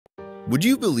Would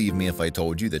you believe me if I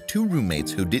told you that two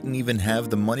roommates who didn't even have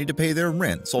the money to pay their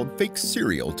rent sold fake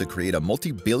cereal to create a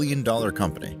multi-billion-dollar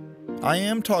company? I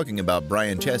am talking about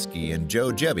Chesky and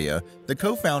Joe Gebbia, the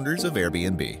co-founders of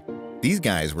Airbnb. These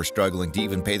guys were struggling to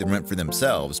even pay the rent for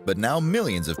themselves, but now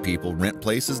millions of people rent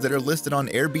places that are listed on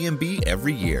Airbnb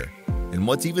every year. And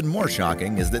what's even more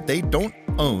shocking is that they don't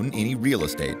own any real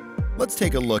estate. Let's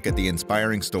take a look at the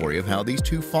inspiring story of how these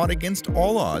two fought against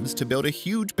all odds to build a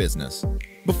huge business.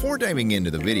 Before diving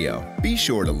into the video, be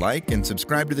sure to like and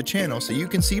subscribe to the channel so you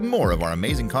can see more of our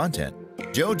amazing content.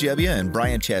 Joe Gebbia and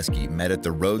Chesky met at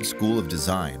the Rhodes School of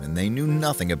Design, and they knew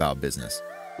nothing about business.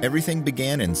 Everything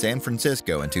began in San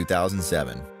Francisco in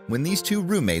 2007, when these two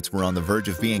roommates were on the verge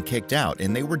of being kicked out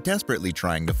and they were desperately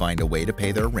trying to find a way to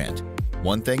pay their rent.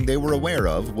 One thing they were aware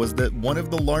of was that one of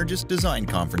the largest design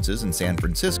conferences in San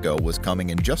Francisco was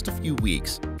coming in just a few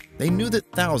weeks. They knew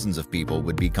that thousands of people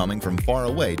would be coming from far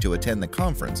away to attend the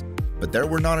conference, but there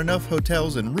were not enough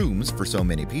hotels and rooms for so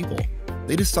many people.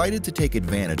 They decided to take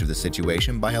advantage of the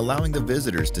situation by allowing the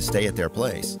visitors to stay at their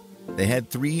place. They had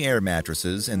 3 air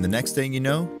mattresses, and the next thing you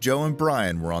know, Joe and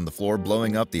Brian were on the floor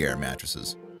blowing up the air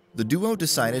mattresses. The duo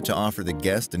decided to offer the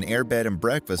guests an air bed and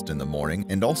breakfast in the morning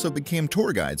and also became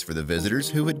tour guides for the visitors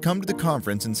who had come to the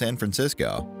conference in San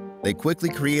Francisco. They quickly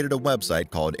created a website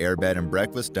called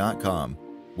airbedandbreakfast.com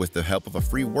with the help of a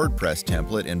free WordPress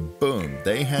template, and boom,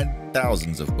 they had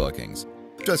thousands of bookings.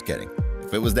 Just kidding.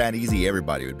 If it was that easy,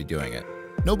 everybody would be doing it.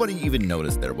 Nobody even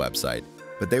noticed their website,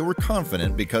 but they were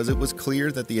confident because it was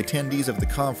clear that the attendees of the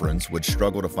conference would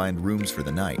struggle to find rooms for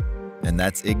the night. And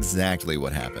that's exactly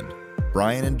what happened.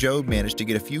 Brian and Joe managed to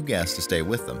get a few guests to stay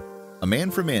with them. A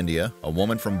man from India, a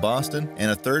woman from Boston,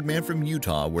 and a third man from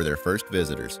Utah were their first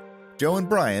visitors. Joe and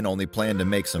Brian only planned to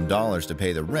make some dollars to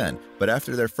pay the rent, but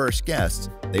after their first guests,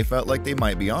 they felt like they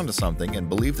might be onto something and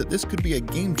believed that this could be a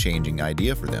game-changing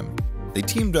idea for them. They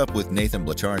teamed up with Nathan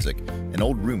Blecharczyk, an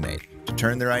old roommate, to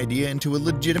turn their idea into a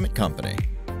legitimate company.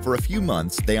 For a few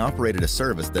months, they operated a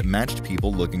service that matched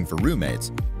people looking for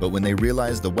roommates, but when they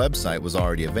realized the website was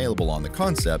already available on the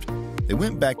concept, they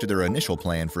went back to their initial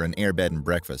plan for an air bed and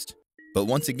breakfast. But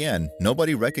once again,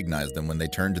 nobody recognized them when they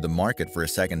turned to the market for a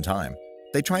second time.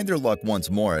 They tried their luck once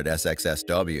more at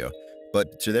SXSW,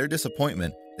 but to their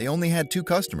disappointment, they only had 2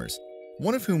 customers,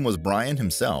 one of whom was Brian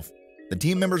himself. The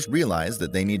team members realized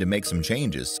that they need to make some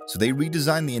changes, so they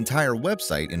redesigned the entire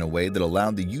website in a way that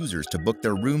allowed the users to book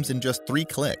their rooms in just 3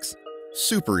 clicks.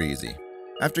 Super easy.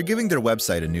 After giving their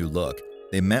website a new look,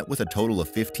 they met with a total of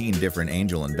 15 different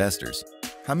angel investors.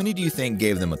 How many do you think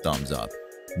gave them a thumbs up?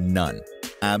 None.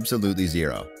 Absolutely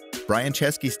zero.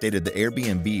 Chesky stated the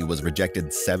Airbnb was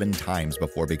rejected 7 times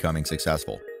before becoming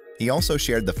successful. He also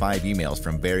shared the 5 emails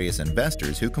from various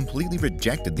investors who completely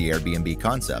rejected the Airbnb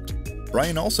concept.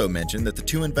 Brian also mentioned that the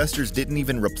 2 investors didn't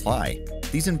even reply.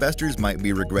 These investors might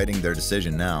be regretting their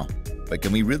decision now. But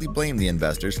can we really blame the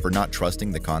investors for not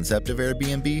trusting the concept of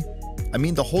Airbnb? I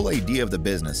mean, the whole idea of the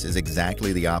business is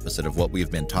exactly the opposite of what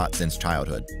we've been taught since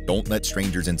childhood. Don't let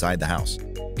strangers inside the house.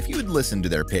 If you had listened to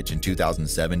their pitch in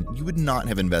 2007, you would not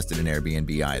have invested in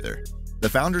Airbnb either. The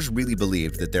founders really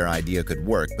believed that their idea could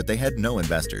work, but they had no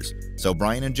investors. So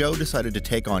Brian and Joe decided to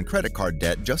take on credit card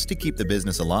debt just to keep the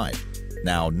business alive.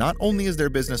 Now, not only is their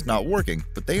business not working,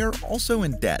 but they are also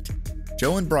in debt.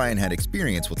 Joe and Brian had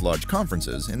experience with large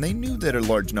conferences, and they knew that a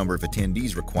large number of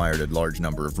attendees required a large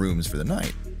number of rooms for the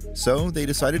night. So they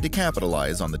decided to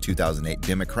capitalize on the 2008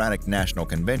 Democratic National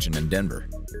Convention in Denver.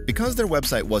 Because their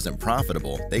website wasn't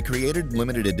profitable, they created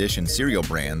limited edition cereal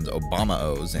brands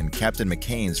Obama-O's and Captain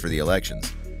McCain's for the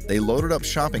elections. They loaded up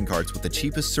shopping carts with the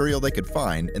cheapest cereal they could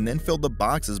find and then filled the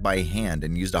boxes by hand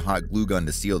and used a hot glue gun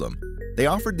to seal them. They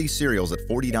offered these cereals at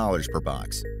 $40 per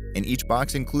box, and each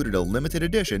box included a limited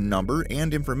edition number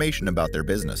and information about their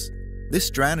business. This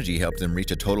strategy helped them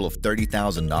reach a total of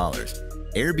 $30,000.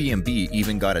 Airbnb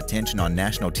even got attention on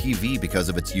national TV because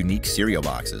of its unique cereal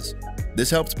boxes. This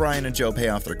helps Brian and Joe pay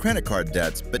off their credit card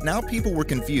debts, but now people were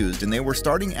confused and they were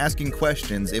starting asking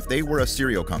questions if they were a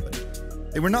cereal company.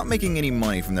 They were not making any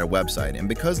money from their website, and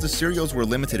because the cereals were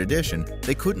limited edition,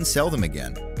 they couldn't sell them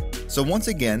again. So once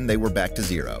again, they were back to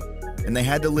zero, and they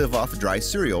had to live off dry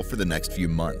cereal for the next few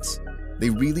months. They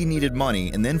really needed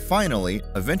money, and then finally,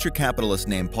 a venture capitalist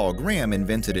named Paul Graham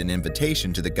invented an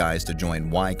invitation to the guys to join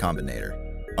Y Combinator,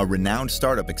 a renowned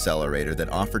startup accelerator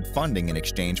that offered funding in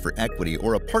exchange for equity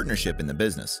or a partnership in the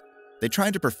business. They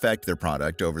tried to perfect their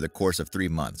product over the course of 3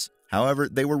 months. However,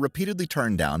 they were repeatedly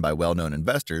turned down by well-known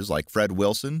investors like Fred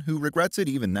Wilson, who regrets it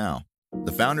even now.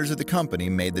 The founders of the company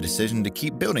made the decision to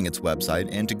keep building its website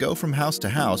and to go from house to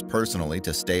house personally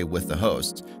to stay with the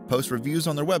hosts, post reviews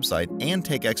on their website, and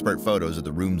take expert photos of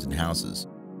the rooms and houses.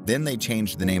 Then they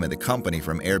changed the name of the company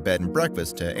from Air Bed and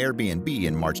Breakfast to Airbnb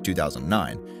in March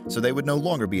 2009, so they would no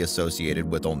longer be associated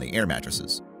with only air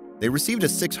mattresses. They received a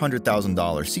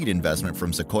 $600,000 seed investment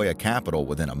from Sequoia Capital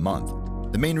within a month.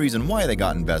 The main reason why they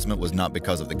got investment was not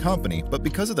because of the company, but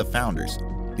because of the founders.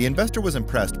 The investor was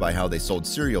impressed by how they sold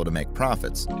cereal to make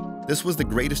profits. This was the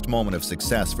greatest moment of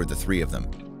success for the three of them.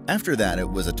 After that, it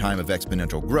was a time of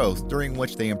exponential growth during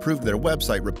which they improved their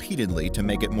website repeatedly to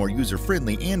make it more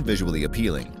user-friendly and visually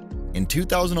appealing. In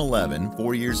 2011,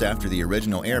 4 years after the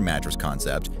original air mattress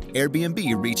concept,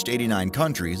 Airbnb reached 89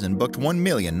 countries and booked 1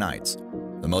 million nights.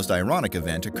 The most ironic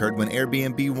event occurred when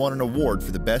Airbnb won an award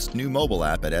for the best new mobile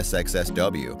app at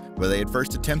SXSW, where they had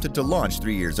first attempted to launch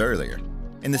 3 years earlier.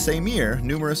 In the same year,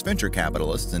 numerous venture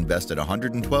capitalists invested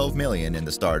 $112 million in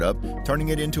the startup, turning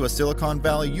it into a Silicon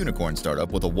Valley unicorn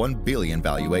startup with a $1 billion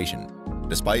valuation.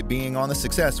 Despite being on the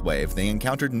success wave, they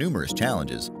encountered numerous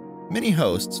challenges. Many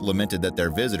hosts lamented that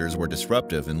their visitors were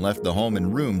disruptive and left the home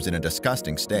and rooms in a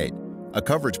disgusting state. A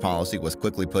coverage policy was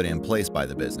quickly put in place by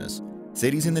the business.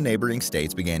 Cities in the neighboring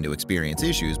states began to experience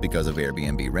issues because of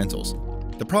Airbnb rentals.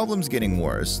 The problems getting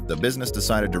worse, the business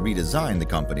decided to redesign the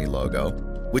company logo,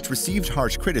 which received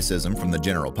harsh criticism from the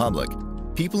general public.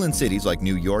 People in cities like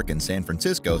New York and San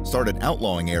Francisco started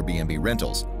outlawing Airbnb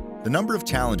rentals. The number of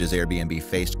challenges Airbnb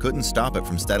faced couldn't stop it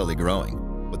from steadily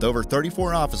growing. With over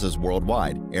 34 offices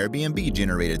worldwide, Airbnb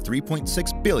generated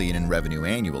 $3.6 billion in revenue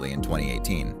annually in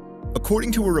 2018.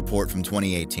 According to a report from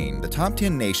 2018, the top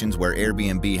 10 nations where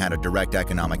Airbnb had a direct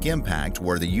economic impact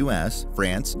were the US,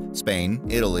 France, Spain,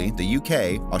 Italy, the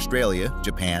UK, Australia,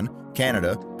 Japan,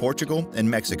 Canada, Portugal, and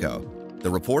Mexico. The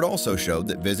report also showed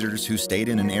that visitors who stayed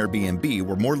in an Airbnb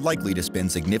were more likely to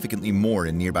spend significantly more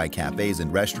in nearby cafes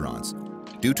and restaurants.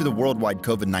 Due to the worldwide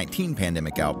COVID-19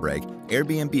 pandemic outbreak,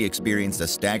 Airbnb experienced a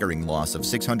staggering loss of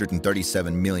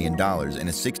 $637 million and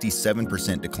a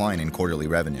 67% decline in quarterly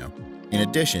revenue. In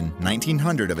addition,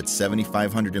 1,900 of its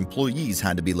 7,500 employees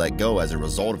had to be let go as a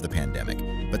result of the pandemic,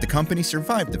 but the company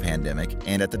survived the pandemic,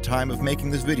 and at the time of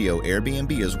making this video,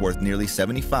 Airbnb is worth nearly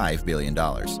 $75 billion.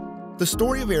 The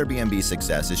story of Airbnb's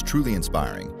success is truly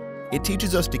inspiring. It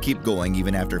teaches us to keep going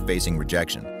even after facing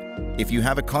rejection. If you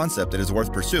have a concept that is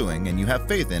worth pursuing and you have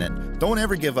faith in it, don't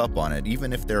ever give up on it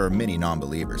even if there are many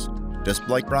non-believers. Just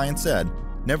like Brian said,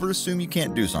 never assume you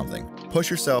can't do something. Push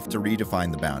yourself to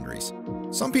redefine the boundaries.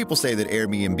 Some people say that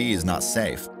Airbnb is not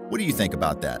safe. What do you think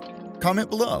about that? Comment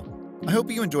below. I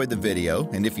hope you enjoyed the video,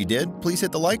 and if you did, please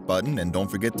hit the like button and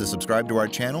don't forget to subscribe to our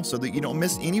channel so that you don't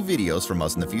miss any videos from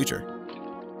us in the future.